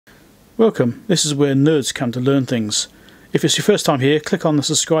Welcome, this is where nerds come to learn things. If it's your first time here, click on the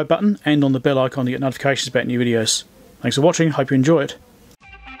subscribe button and on the bell icon to get notifications about new videos. Thanks for watching, hope you enjoy it.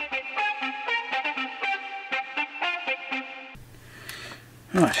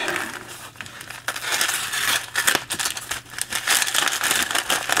 Right.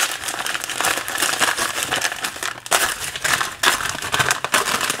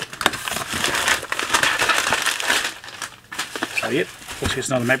 So yep, of course here's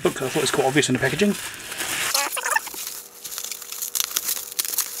another MacBook, I thought it was quite obvious in the packaging.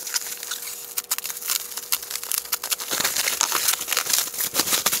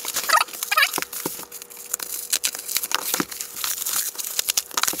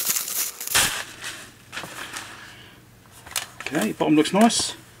 Okay, bottom looks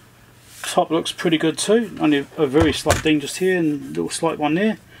nice. Top looks pretty good too. Only a very slight ding just here and a little slight one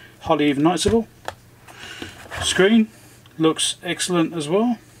there. Hardly even noticeable. Screen looks excellent as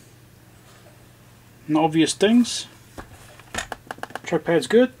well. No obvious dings. Trackpad's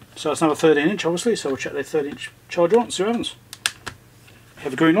good. So it's another 13-inch obviously, so we'll check their 13-inch charger on and see what happens.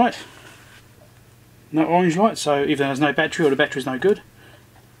 Have a green light. No orange light, so either there's no battery or the battery's no good.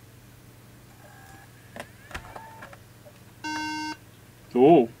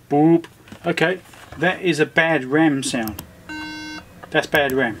 Oh, boop. Okay, that is a bad RAM sound. That's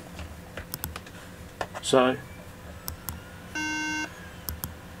bad RAM. So,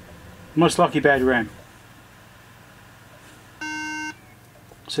 most likely bad RAM.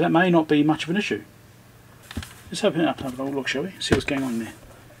 So that may not be much of an issue. Let's open it up and have a look, shall we? See what's going on there.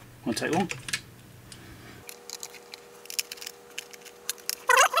 Won't take long.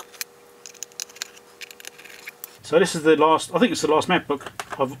 So this is the last, I think it's the last MacBook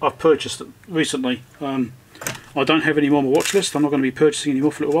I've purchased recently. I don't have any more on my watch list. I'm not going to be purchasing any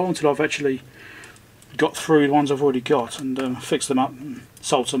more for a little while until I've actually got through the ones I've already got and fixed them up and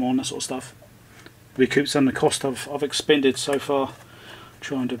sold some on, that sort of stuff. Recoup some of the cost I've expended so far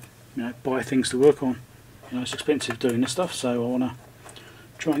trying to buy things to work on. It's expensive doing this stuff, so I want to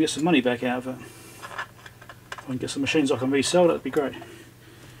try and get some money back out of it. If I can get some machines I can resell, that'd be great.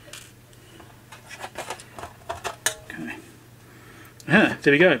 Yeah,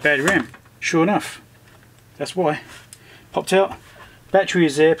 there we go, bad RAM. Sure enough, that's why. Popped out. Battery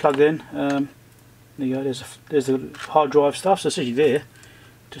is there, plugged in. There you go. There's the hard drive stuff. So it's actually there,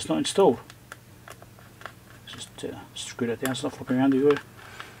 just not installed. Just screw that down so it's not flopping around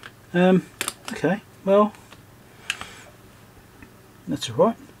everywhere. Okay, well, that's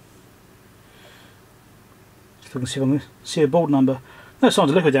alright. If I can see if I can see a board number. No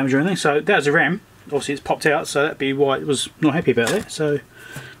signs of liquid damage or anything. So that's a RAM. Obviously it's popped out, so that'd be why it was not happy about it. So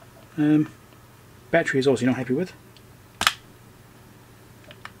battery is obviously not happy with.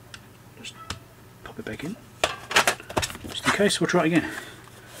 Just pop it back in, just in case. We'll try it again.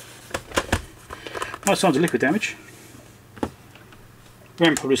 No signs of liquid damage.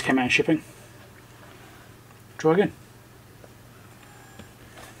 RAM probably just came out in shipping. Try again.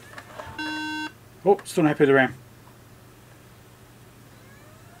 Oh, still not happy with the RAM.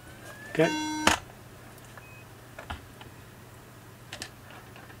 Okay.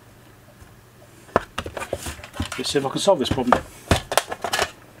 Let's see if I can solve this problem.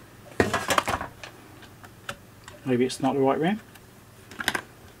 Maybe it's not the right RAM.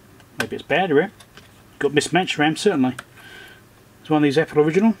 Maybe it's bad RAM. Got mismatched RAM certainly. It's one of these Apple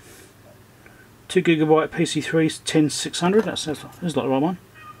original. 2GB PC3 10600. That's not the right one.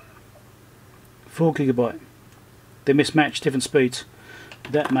 4GB. They're mismatched, different speeds.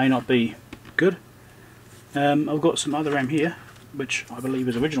 That may not be good. I've got some other RAM here, which I believe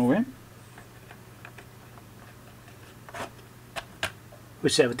is original RAM.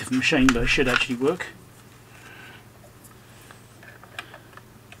 Which have a different machine, but it should actually work.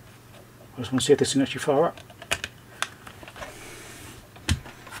 I just want to see if this can actually fire up.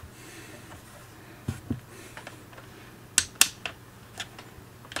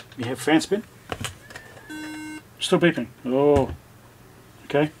 You have fan spin. Still beeping. Oh,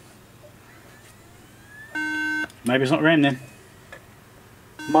 okay. Maybe it's not RAM then.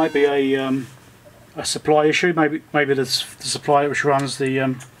 Might be a supply issue. Maybe the supplier which runs the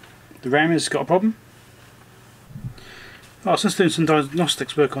RAM has got a problem. I was just doing some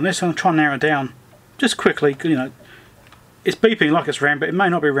diagnostics work on this, and I'm trying to narrow it down just quickly. It's beeping like it's RAM, but it may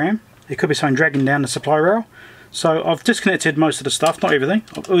not be RAM. It could be something dragging down the supply rail. So I've disconnected most of the stuff, not everything.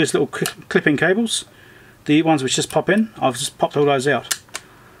 All these little clipping cables, the ones which just pop in, I've just popped all those out.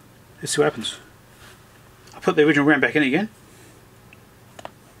 Let's see what happens. I put the original RAM back in again.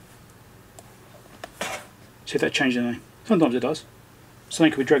 See if that changed anything. Sometimes it does.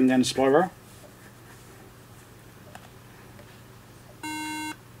 Something could be dragging down the supply rail.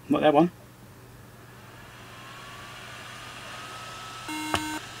 like that one.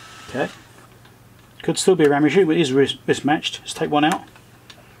 Okay, could still be a RAM issue, but it is mismatched. Let's take one out.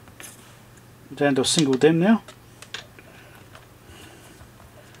 Down to a single DIMM now.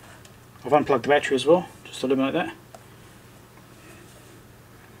 I've unplugged the battery as well, just to eliminate that.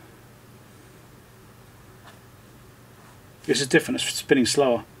 This is different, it's spinning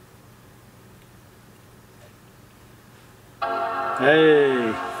slower.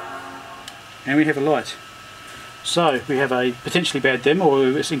 Hey! And we have a light. So, we have a potentially bad DIMM,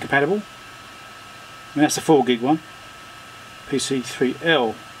 or it's incompatible. I mean, that's the 4 gig one.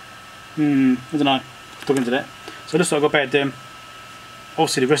 PC3L. I don't know. I'll look into that. So it looks like I've got a bad DIMM.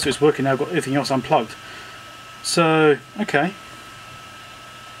 Obviously the rest of it's working now, I've got everything else unplugged. So, okay.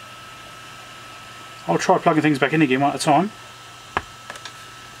 I'll try plugging things back in again one at a time.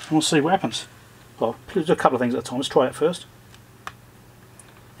 And we'll see what happens. Well, there's a couple of things at a time. Let's try it first.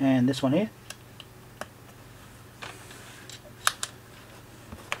 And this one here.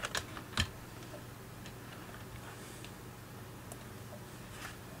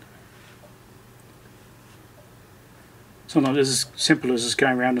 Sometimes it's as simple as just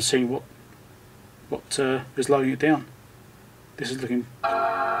going around and seeing what is loading it down. This is looking,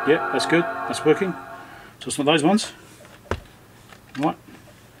 yeah, that's good, that's working. So it's not those ones. Right,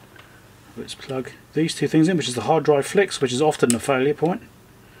 let's plug these two things in, which is the hard drive flicks, which is often a failure point.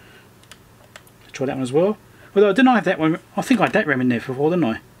 Let's try that one as well. Although didn't I have that one? I think I had that RAM in there before, didn't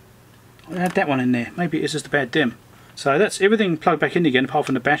I? I had that one in there. Maybe it's just a bad DIMM. So that's everything plugged back in again, apart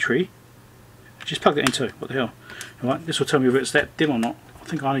from the battery. Just plug that in too. What the hell? Right, this will tell me if it's that DIMM or not. I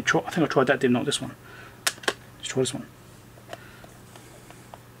think I tried that DIMM, not this one. Let's try this one.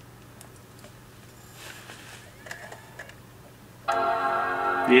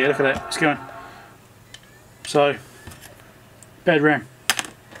 Yeah, look at that. It's going. So, bad RAM.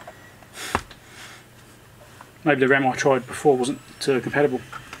 Maybe the RAM I tried before wasn't compatible.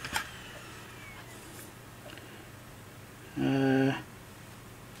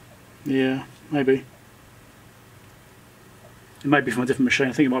 Yeah, maybe. It may be from a different machine.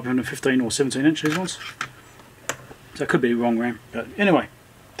 I think it might be from the 15 or 17 inch these ones. So it could be the wrong RAM. But anyway,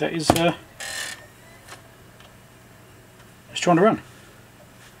 that is it's trying to run.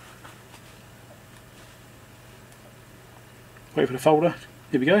 Wait for the folder.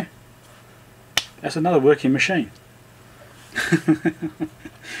 Here we go. That's another working machine.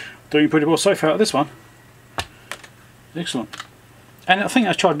 Doing pretty well so far out of this one. Excellent. And I think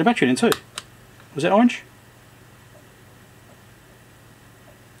I charged the battery in too. Was that orange?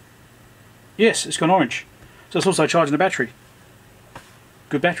 Yes, it's gone orange. So it's also charging the battery.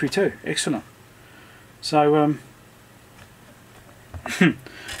 Good battery too. Excellent. So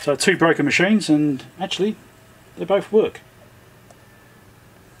so 2 broken machines, and actually they both work.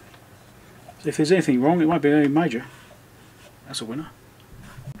 So if there's anything wrong, it won't be any major. That's a winner.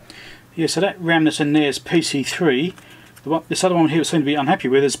 Yeah, so that RAM that's in there is PC3. This other one here it seemed to be unhappy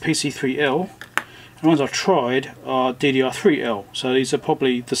with is PC3L. The ones I've tried are DDR3L, so these are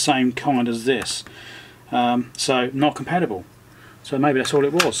probably the same kind as this. So not compatible. So maybe that's all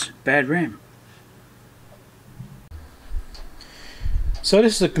it was, bad RAM. So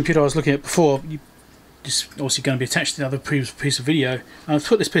this is the computer I was looking at before. This is obviously going to be attached to the other previous piece of video. I've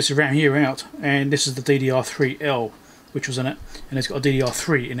put this piece of RAM here out, and this is the DDR3L which was in it, and it's got a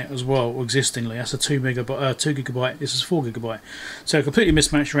DDR3 in it as well, existingly. That's a 2 gigabyte, this is 4 gigabyte. So completely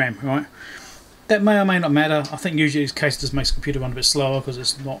mismatched RAM, right? That may or may not matter. I think usually this case just makes the computer run a bit slower because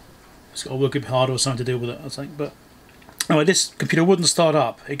it's got to work a bit harder or something to deal with it, I think. But anyway, this computer wouldn't start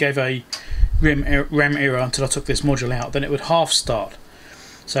up. It gave a RAM error until I took this module out. Then it would half start.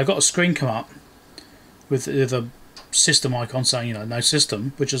 So I got a screen come up with the system icon saying, you know, no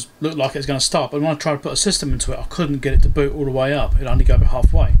system, which just looked like it was going to start. But when I tried to put a system into it, I couldn't get it to boot all the way up. It only go about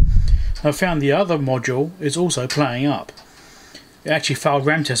halfway. I found the other module is also playing up. It actually failed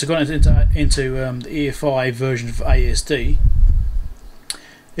RAM test. I got into the EFI version of ASD.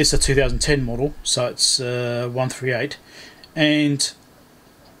 It's a 2010 model, so it's 138, and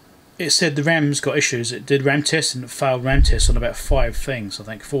it said the RAM's got issues. It did RAM tests and it failed RAM tests on about 5 things, I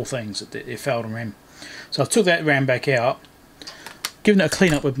think 4 things. It failed on RAM. So I took that RAM back out, given it a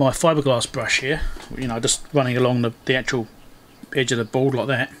clean up with my fiberglass brush here, you know, just running along the actual edge of the board like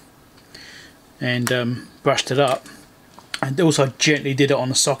that, and brushed it up. And also gently did it on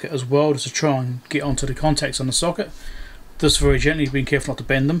the socket as well, just to try and get onto the contacts on the socket. Just very gently, being careful not to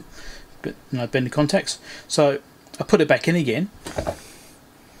bend them, but you know, bend the contacts. So I put it back in again.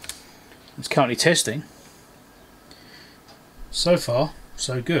 It's currently testing. So far,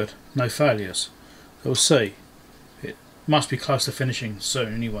 so good. No failures. We'll see. must be close to finishing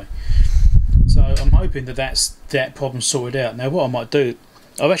soon anyway. So I'm hoping that that problem sorted out. Now what I might do,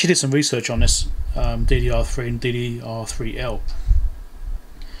 I've actually did some research on this DDR3 and DDR3L.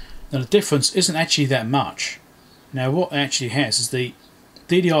 Now the difference isn't actually that much. Now what it actually has is the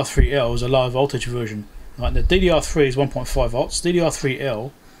DDR3L is a low voltage version. Right, the DDR3 is 1.5 volts.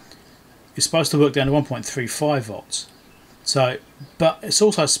 DDR3L is supposed to work down to 1.35 volts. So, but it's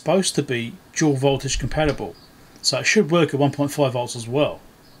also supposed to be dual voltage compatible. So it should work at 1.5 volts as well,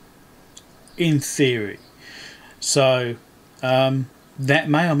 in theory. So that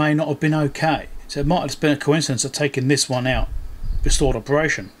may or may not have been okay. So it might have been a coincidence of taking this one out, restored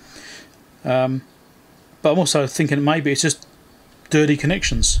operation. But I'm also thinking maybe it's just dirty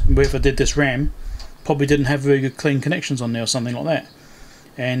connections. Whoever did this RAM probably didn't have very good clean connections on there or something like that.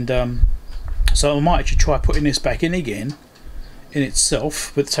 And so I might actually try putting this back in again in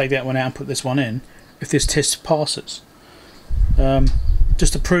itself, but take that one out and put this one in if this test passes.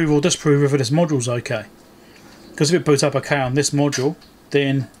 Just to prove or disprove whether this module's okay. Because if it boots up okay on this module,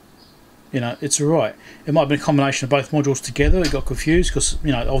 then it's alright. It might have been a combination of both modules together. It got confused because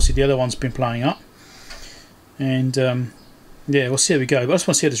obviously the other one's been playing up. And yeah, we'll see how we go. But I just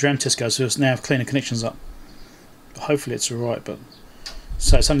want to see how this RAM test goes. So it's now cleaning connections up. But hopefully it's alright. But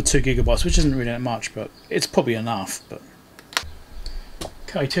so it's only 2 gigabytes, which isn't really that much, but it's probably enough. But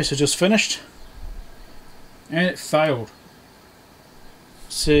okay, test is just finished, and it failed.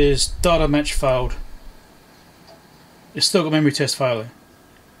 It says data match failed. It's still got memory test failure.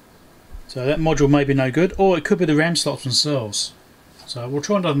 So that module may be no good, or it could be the RAM slots themselves. So we'll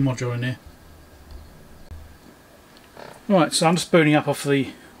try another module in there. Right, so I'm just booting up off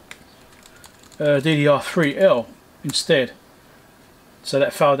the DDR3L instead. So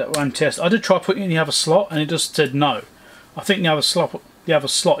that failed that RAM test. I did try putting it in the other slot, and it just said no. I think the other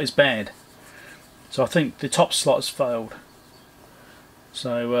slot is bad. So I think the top slot has failed.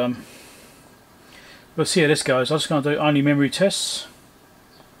 So we'll see how this goes. I'm just going to do only memory tests.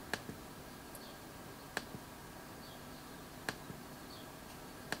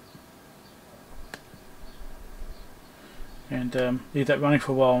 And leave that running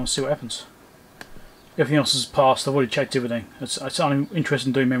for a while and see what happens. Everything else has passed. I've already checked everything. It's only interested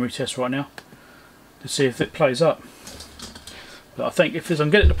in doing memory tests right now to see if it plays up. But I think if I can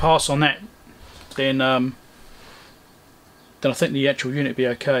get it to pass on that, then I think the actual unit will be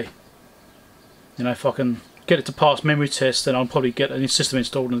okay. If I can get it to pass memory tests, then I'll probably get a new system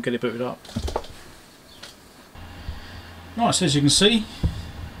installed and get it booted up. Right, so as you can see,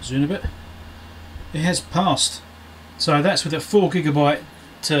 zoom a bit, it has passed. So that's with a 4 gigabyte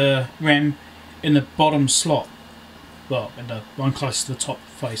RAM in the bottom slot. Well, in the one closest to the top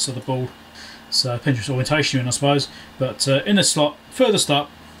face of the board. So Pinterest orientation unit, I suppose. But in the slot, furthest up,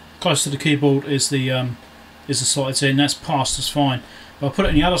 close to the keyboard, is the slot it's in. That's passed as fine. If I put it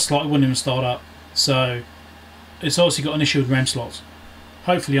in the other slot, it wouldn't even start up. So it's obviously got an issue with RAM slots.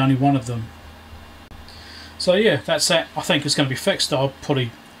 Hopefully only one of them. So yeah, that's that. I think it's going to be fixed. I'll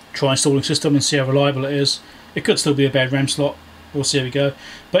probably try installing the system and see how reliable it is. It could still be a bad RAM slot. We'll see how we go.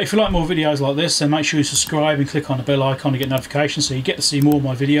 But if you like more videos like this, then make sure you subscribe and click on the bell icon to get notifications so you get to see more of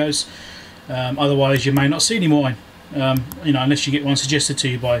my videos. Otherwise you may not see any more, unless you get one suggested to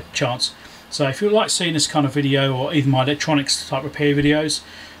you by chance. So if you like seeing this kind of video, or even my electronics type repair videos,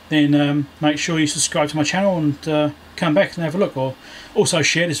 then make sure you subscribe to my channel and come back and have a look. Or also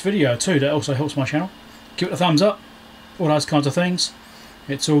share this video too, that also helps my channel. Give it a thumbs up, all those kinds of things.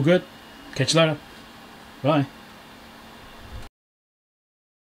 It's all good. Catch you later. Bye.